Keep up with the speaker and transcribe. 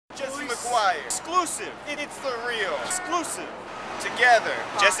Maguire. Exclusive. It's the real. Exclusive. Together.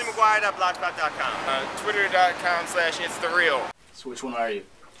 JessieMaguire.blogspot.com. Twitter.com/itsthereal. So which one are you?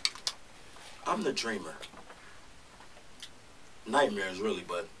 I'm the dreamer. Nightmares, really,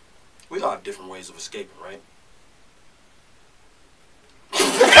 but we all have different ways of escaping, right?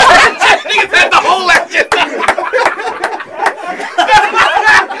 Nigga said the whole legend.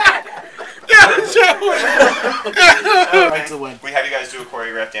 We have you guys do a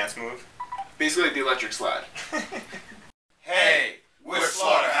choreographed dance move. Basically, the electric slide. Hey, we're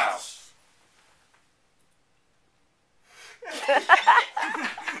Slaughterhouse.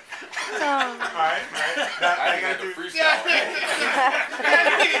 Alright. I got to freestyle.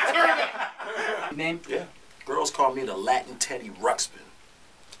 Name? Yeah. Girls call me the Latin Teddy Ruxpin,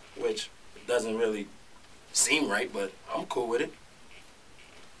 which doesn't really seem right, but I'm cool with it.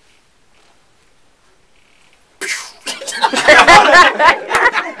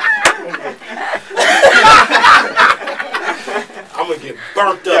 I'm gonna get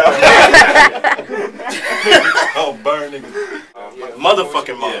burnt up. Oh, burn niggas.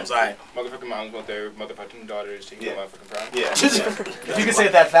 Motherfucking moms, alright. Motherfucking moms want their motherfucking daughters to get motherfucking proud. Yeah. If you can say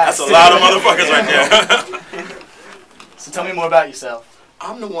it that fast. That's a lot of motherfuckers right there. So tell me more about yourself.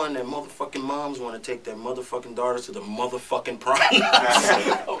 I'm the one that motherfucking moms want to take their motherfucking daughters to the motherfucking prom.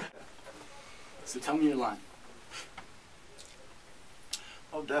 So tell me your line.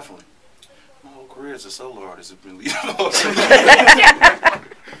 Oh, definitely. My whole career as a solo artist has been leading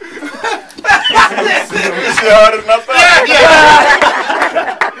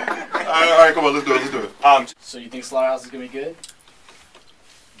Alright, come on, let's do it. So you think Slaughterhouse is gonna be good?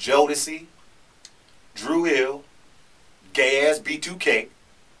 Jodeci, Drew Hill, gay ass B2K,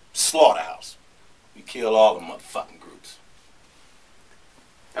 Slaughterhouse. We kill all the motherfucking groups.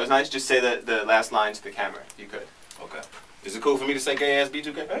 That was nice. Just say the last line to the camera, if you could. Okay. Is it cool for me to say gay ass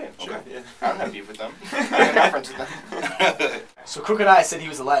B2K? Oh, yeah, sure. Okay. Yeah. I don't have beef with them. I have no friends with them. So Crooked Eye said he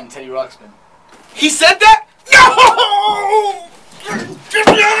was a Latin Teddy Ruxpin. He said that? No!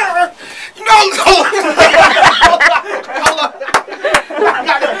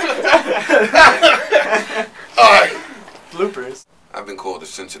 Alright. Bloopers. I've been called the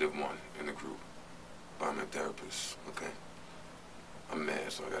sensitive one in the group by my therapist, okay? I'm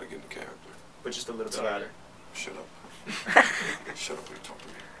mad, so I gotta get in character. But just a little bit louder. Shut up. Shut up when you talk to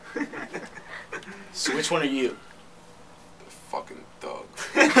me. So which one are you? The fucking thug.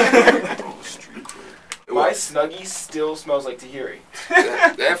 All the street cred. My Snuggie still smells like Tahiri.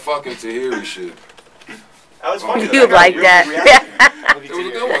 That fucking Tahiri shit. That was funny. You like that? It was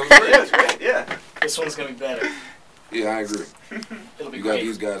a good one. It was great. Yeah, it's great. Yeah. This one's gonna be better. Yeah, I agree. It'll be You got great.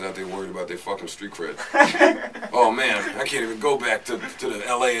 these guys out there worried about their fucking street cred. Oh man, I can't even go back to the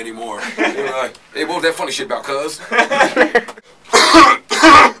LA anymore. They're like, hey, what was that funny shit about, cuz?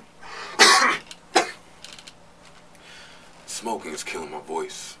 Smoking is killing my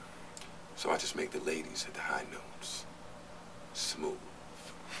voice. So I just make the ladies hit the high notes. Smooth.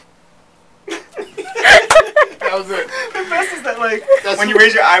 That was it. The best is that, like, when you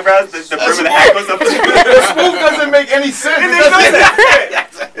raise your eyebrows, the brim of the hat goes up. Smooth doesn't make any sense.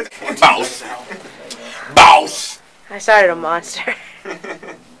 Boss. Boss. I started a monster.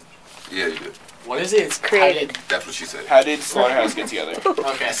 Yeah, you did. What is it? It's Created. That's what she said. How did Slaughterhouse get together?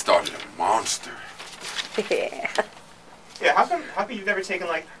 Okay. I started a monster. Yeah. Yeah, how come you've never taken,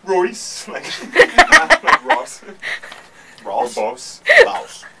 like, Royce? Like Ross. Ross? Boss.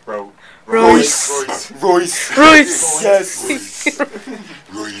 Boss. Bro. Royce. Royce. Royce. Yes.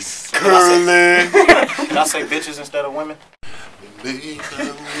 Royce. Curling. Can I say bitches instead of women? Can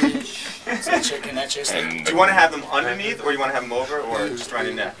that chick say? Do you want to have them underneath, or you want to have them over, or just around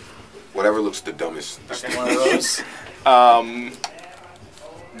your neck? Whatever looks the dumbest. Okay. One of those? No.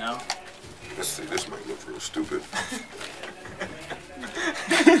 Let's see, this might look real stupid.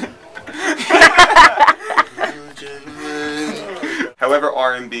 However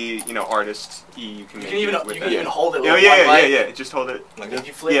R&B, artist you can make You it can even hold it. Oh, Like yeah. Just hold it. Like if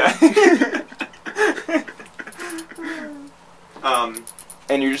you flip. Yeah.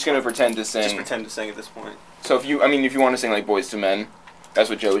 And you're just gonna pretend to sing. Just pretend to sing at this point. So if you want to sing like Boys to Men, that's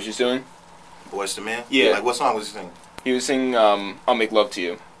what Joe was just doing. Boys to Men? Yeah. Like, what song was he singing? He was singing I'll Make Love to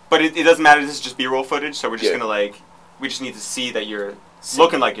You. But it doesn't matter. This is just B-roll footage, so we're just Yeah. gonna we just need to see that you're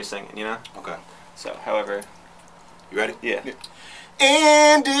looking like you're singing, Okay. So, however. You ready? Yeah.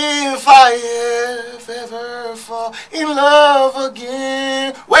 And if I ever fall in love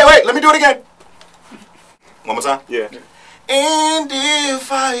again. Wait, let me do it again. One more time. Yeah. And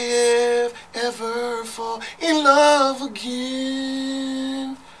if I ever fall in love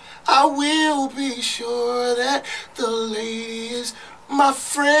again, I will be sure that the lady is my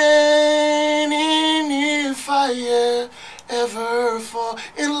friend, and if I ever fall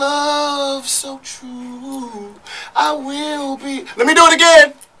in love so true, I will be. Let me do it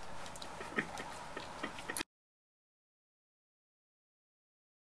again.